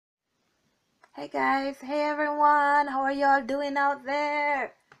Hi guys, hey everyone, how are y'all doing out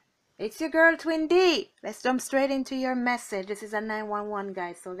there? It's your girl Twin D. Let's jump straight into your message. This is a 911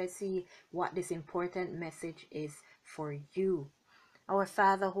 guys, so let's see what this important message is for you. Our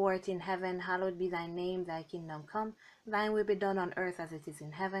Father who art in heaven, hallowed be thy name, thy kingdom come, thine will be done on earth as it is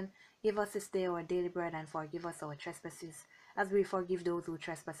in heaven. Give us this day our daily bread and forgive us our trespasses, as we forgive those who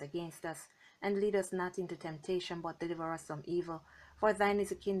trespass against us. And lead us not into temptation, but deliver us from evil. For thine is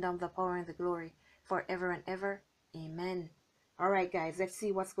the kingdom, the power, and the glory, forever and ever. Amen. Alright guys, let's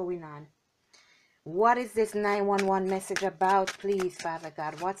see what's going on. What is this 911 message about, please, Father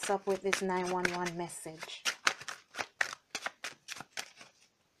God? What's up with this 911 message?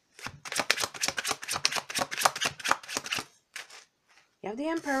 You have the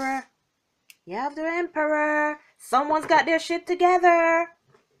Emperor. You have the Emperor. Someone's got their shit together.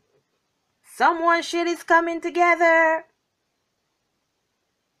 Someone's shit is coming together.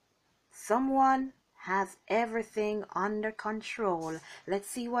 Someone has everything under control. Let's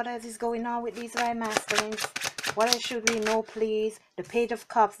see what else is going on with these divine masculines. What else should we know, please? The Page of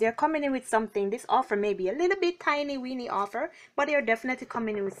Cups. They're coming in with something. This offer may be a little bit tiny, weeny offer, but they're definitely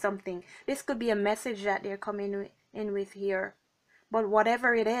coming in with something. This could be a message that they're coming in with here. But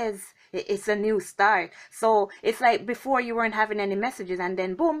whatever it is, it's a new start. So it's like before you weren't having any messages, and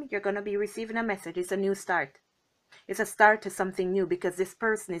then boom, you're going to be receiving a message. It's a new start. It's a start to something new, because this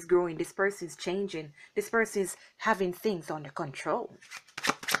person is growing. This person is changing. This person is having things under control.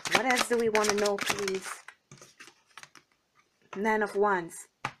 What else do we want to know, please? Nine of Wands.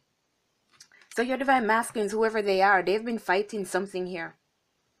 So your divine masculines, whoever they are, they've been fighting something here.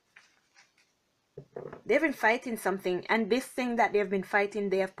 They've been fighting something, and this thing that they've been fighting,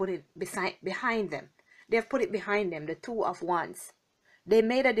 they have put it behind them. They have put it behind them, the Two of Wands. They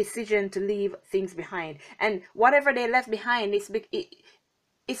made a decision to leave things behind, and whatever they left behind, it's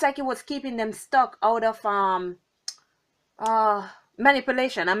like it was keeping them stuck out of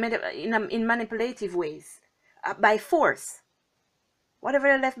manipulation. I mean, in manipulative ways, by force. Whatever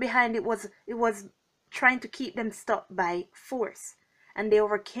they left behind, it was trying to keep them stuck by force, and they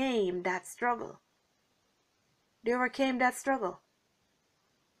overcame that struggle. They overcame that struggle.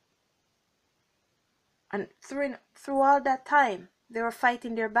 And through all that time, they were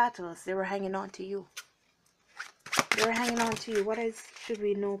fighting their battles. They were hanging on to you. They were hanging on to you. What else should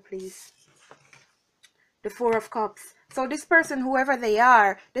we know, please? The Four of Cups. So this person, whoever they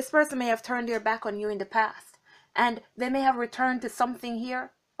are, this person may have turned their back on you in the past. And they may have returned to something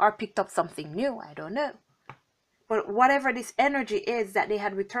here, or picked up something new. I don't know. But whatever this energy is that they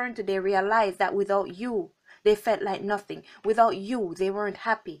had returned to, they realized that without you, they felt like nothing. Without you, they weren't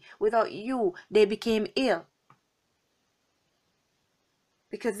happy. Without you, they became ill.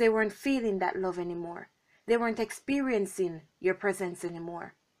 Because they weren't feeling that love anymore. They weren't experiencing your presence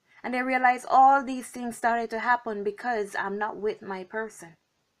anymore. And they realized all these things started to happen because I'm not with my person.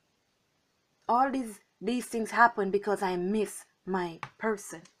 All these things happen because I miss my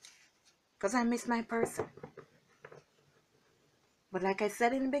person. Because I miss my person. But like I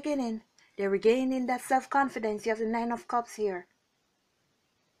said in the beginning, they're regaining that self-confidence. You have the Nine of Cups here.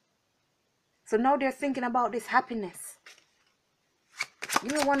 So now they're thinking about this happiness.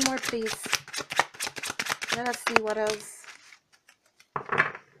 Give me one more, please. Let us see what else.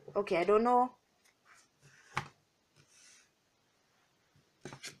 Okay, I don't know.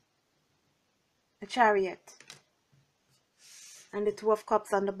 The Chariot. And the Two of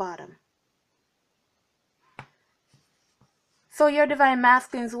Cups on the bottom. So your divine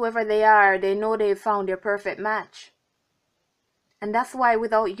masculines, whoever they are, they know they've found their perfect match. And that's why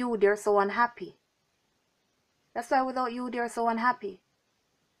without you, they're so unhappy. That's why without you, they're so unhappy.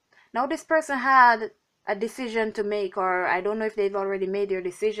 Now this person had a decision to make, or I don't know if they've already made their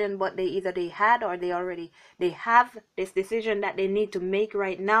decision, but either they had or they have this decision that they need to make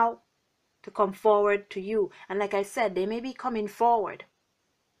right now to come forward to you. And like I said, they may be coming forward,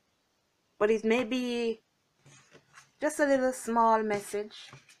 but it may be just a little small message,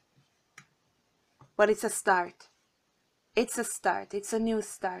 but it's a start. It's a start. It's a new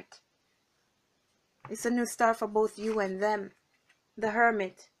start. It's a new start for both you and them. The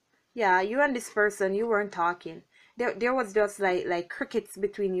Hermit. Yeah, you and this person, you weren't talking. There was just like crickets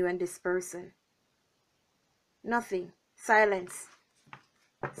between you and this person. Nothing. Silence.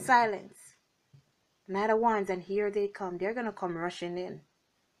 Silence. Knight of Wands, and here they come. They're going to come rushing in.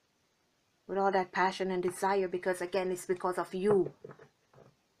 With all that passion and desire, because again, it's because of you.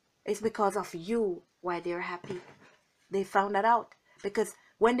 It's because of you why they're happy. They found that out. Because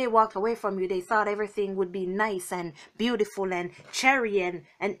when they walked away from you, they thought everything would be nice and beautiful and cherry and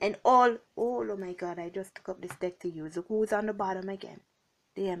all. Oh my God, I just took up this deck to use. Who's on the bottom again?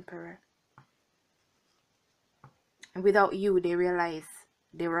 The Emperor. And without you, they realize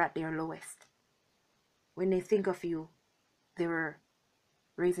they were at their lowest. When they think of you, they were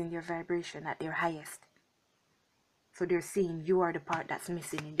raising their vibration at their highest. So they're seeing you are the part that's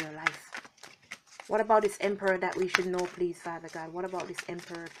missing in their life. What about this Emperor that we should know, please, Father God? What about this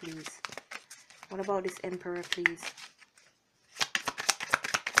Emperor, please? What about this Emperor, please?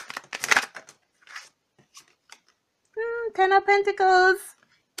 Ten of Pentacles.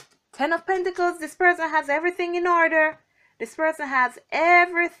 Ten of Pentacles. This person has everything in order. This person has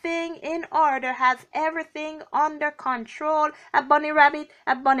everything in order. Has everything under control. A bunny rabbit.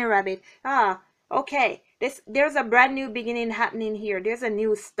 A bunny rabbit. Okay. There's a brand new beginning happening here. There's a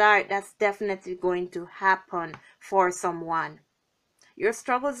new start that's definitely going to happen for someone. Your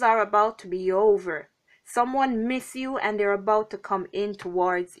struggles are about to be over. Someone miss you and they're about to come in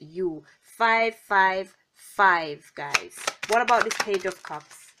towards you. 555, guys. What about this Page of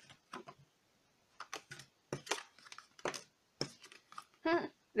Cups?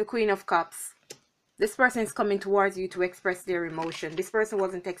 The Queen of Cups. This person is coming towards you to express their emotion. This person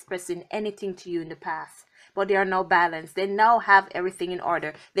wasn't expressing anything to you in the past, but they are now balanced. They now have everything in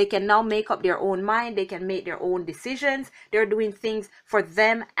order. They can now make up their own mind. They can make their own decisions. They're doing things for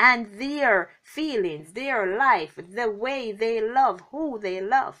them and their feelings, their life, the way they love, who they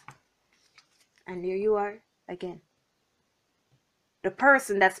love. And here you are again. The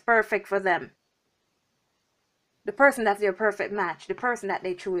person that's perfect for them. The person that's their perfect match. The person that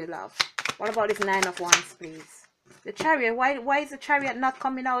they truly love. What about this Nine of Wands, please? The Chariot. Why is the Chariot not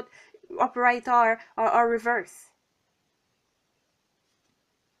coming out upright or reverse?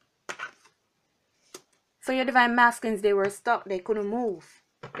 So your Divine Masculines, they were stuck. They couldn't move.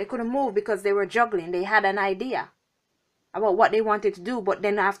 They couldn't move because they were juggling. They had an idea about what they wanted to do. But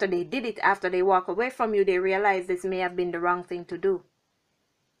then after they did it, after they walk away from you, they realized this may have been the wrong thing to do.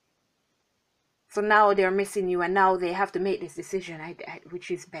 So now they're missing you. And now they have to make this decision. Which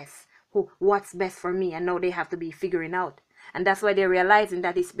is best? What's best for me? And now they have to be figuring out. And that's why they're realizing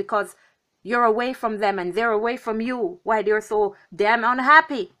that it's because you're away from them and they're away from you. Why they're so damn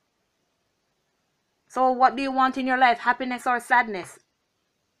unhappy. So what do you want in your life? Happiness or sadness?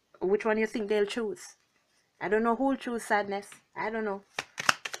 Which one do you think they'll choose? I don't know who'll choose sadness. I don't know.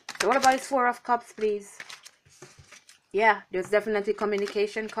 So what about this Four of Cups, please? Yeah, there's definitely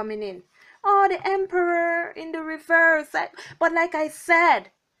communication coming in. Oh, the Emperor in the reverse. But like I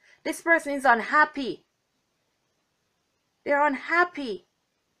said, this person is unhappy. They're unhappy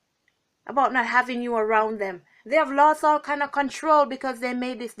about not having you around them. They have lost all kind of control because they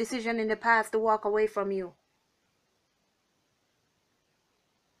made this decision in the past to walk away from you.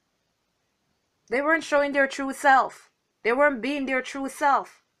 They weren't showing their true self. They weren't being their true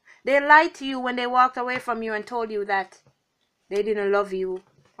self. They lied to you when they walked away from you and told you that they didn't love you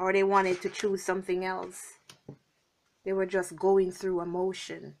or they wanted to choose something else. They were just going through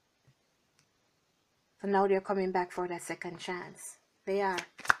emotion. So now they're coming back for that second chance. They are.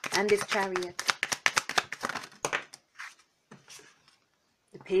 And this Chariot.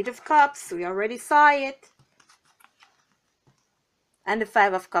 The Page of Cups. We already saw it. And the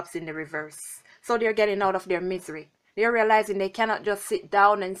Five of Cups in the reverse. So they're getting out of their misery. They're realizing they cannot just sit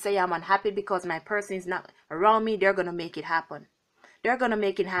down and say I'm unhappy because my person is not around me. They're going to make it happen. They're going to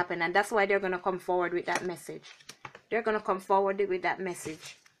make it happen. And that's why they're going to come forward with that message. They're going to come forward with that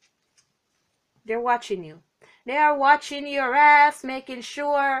message. They're watching you. They are watching your ass, making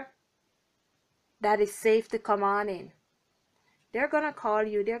sure that it's safe to come on in. They're going to call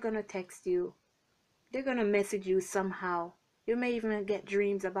you. They're going to text you. They're going to message you somehow. You may even get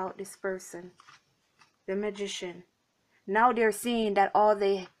dreams about this person. The Magician. Now they're seeing that all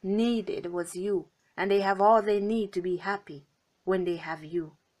they needed was you. And they have all they need to be happy when they have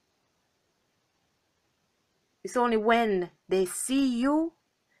you. It's only when they see you,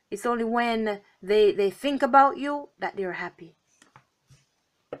 it's only when they think about you that they're happy.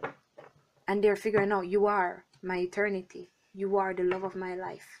 And they're figuring out you are my eternity. You are the love of my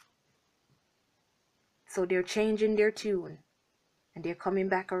life. So they're changing their tune. And they're coming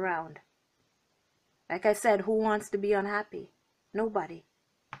back around. Like I said, who wants to be unhappy? Nobody.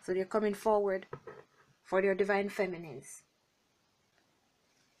 So they're coming forward for their divine feminines.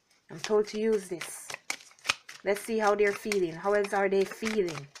 I'm told to use this. Let's see how they're feeling. How else are they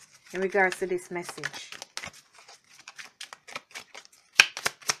feeling in regards to this message?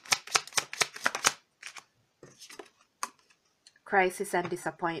 Crisis and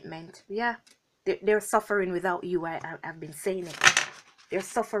disappointment. Yeah, they're suffering without you. I've been saying it. They're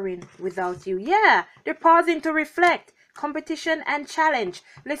suffering without you. Yeah, they're pausing to reflect. Competition and challenge.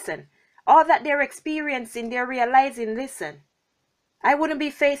 Listen, all that they're experiencing, they're realizing, listen, I wouldn't be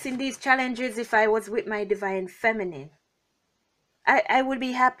facing these challenges if I was with my divine feminine. I would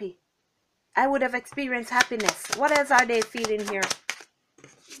be happy. I would have experienced happiness. What else are they feeling here?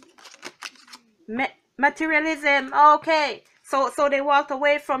 Materialism. Okay. So they walked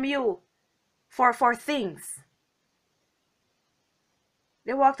away from you for things.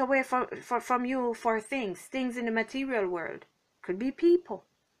 They walked away from you for things in the material world. Could be people.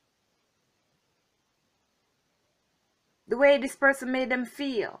 The way this person made them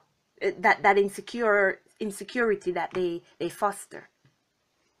feel, that insecurity that they foster.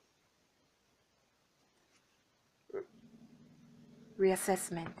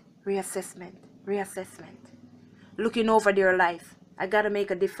 Reassessment, reassessment, reassessment. Looking over their life. I gotta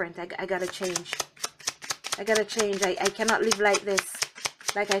make a difference. I gotta change. I gotta change. I cannot live like this.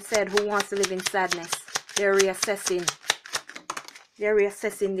 Like I said, who wants to live in sadness? They're reassessing. They're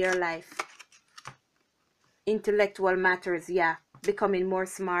reassessing their life. Intellectual matters, yeah. Becoming more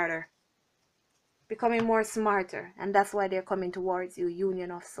smarter. Becoming more smarter. And that's why they're coming towards you.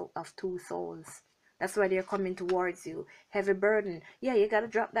 Union of two souls. That's why they're coming towards you. Heavy burden. Yeah, you gotta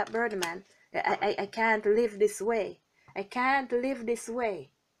drop that burden, man. I can't live this way. I can't live this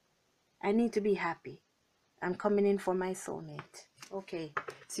way. I need to be happy. I'm coming in for my soulmate. Okay.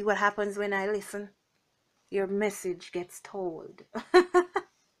 See what happens when I listen? Your message gets told.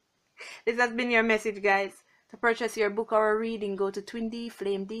 This has been your message, guys. To purchase your book or a reading, go to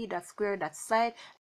twindflamed.square.site.